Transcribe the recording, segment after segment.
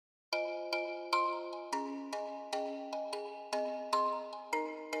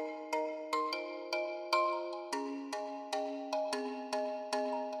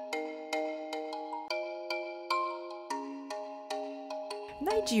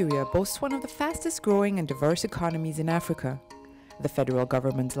Nigeria boasts one of the fastest growing and diverse economies in Africa. The federal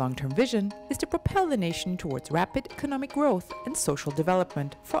government's long-term vision is to propel the nation towards rapid economic growth and social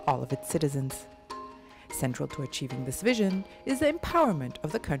development for all of its citizens. Central to achieving this vision is the empowerment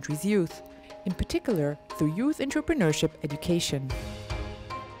of the country's youth, in particular through youth entrepreneurship education.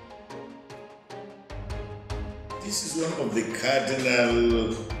 This is one of the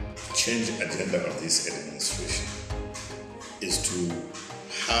cardinal change agenda of this administration, is to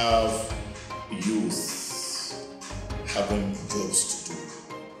have youth having jobs to do.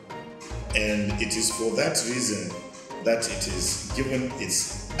 And it is for that reason that it is given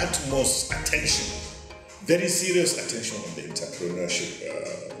its utmost attention, very serious attention on the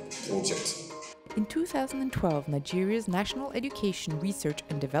entrepreneurship project. In 2012, Nigeria's National Education Research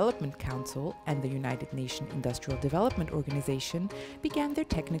and Development Council and the United Nations Industrial Development Organization began their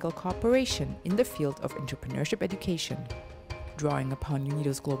technical cooperation in the field of entrepreneurship education. Drawing upon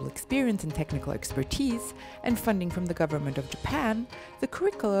UNIDO's global experience and technical expertise and funding from the government of Japan, the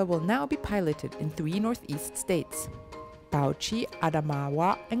curricula will now be piloted in 3 northeast states: Bauchi,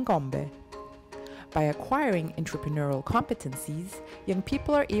 Adamawa and Gombe. By acquiring entrepreneurial competencies, young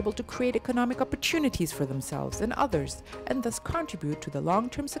people are able to create economic opportunities for themselves and others, and thus contribute to the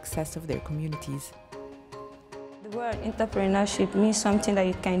long-term success of their communities. The word entrepreneurship means something that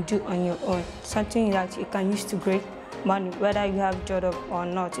you can do on your own, something that you can use to create money, whether you have a job or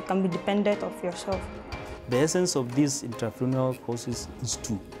not. You can be dependent of yourself. The essence of these entrepreneurial courses is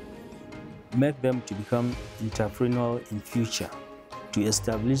to make them to become entrepreneurial in future, to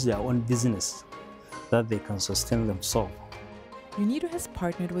establish their own business that they can sustain themselves. UNIDO has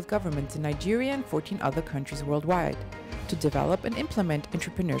partnered with governments in Nigeria and 14 other countries worldwide to develop and implement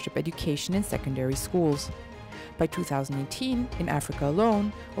entrepreneurship education in secondary schools. By 2018, in Africa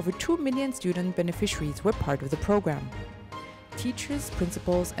alone, over 2 million student beneficiaries were part of the program. Teachers,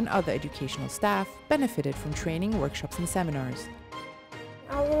 principals, and other educational staff benefited from training, workshops, and seminars.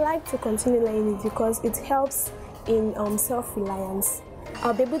 I would like to continue learning it because it helps in self-reliance.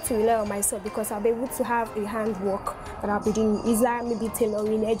 I'll be able to rely on myself because I'll be able to have a handwork that I'll be doing, either maybe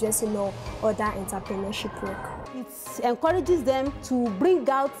tailoring, hairdressing, or other entrepreneurship work. It encourages them to bring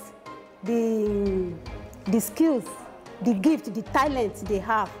out the skills, the gift, the talent they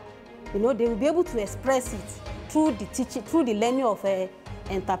have. You know, they will be able to express it through the teaching, through the learning of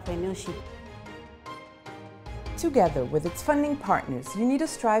entrepreneurship. Together with its funding partners, UNIDO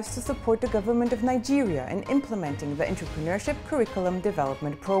strives to support the government of Nigeria in implementing the Entrepreneurship Curriculum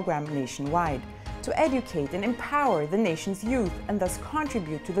Development Program nationwide to educate and empower the nation's youth and thus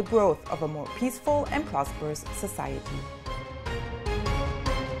contribute to the growth of a more peaceful and prosperous society.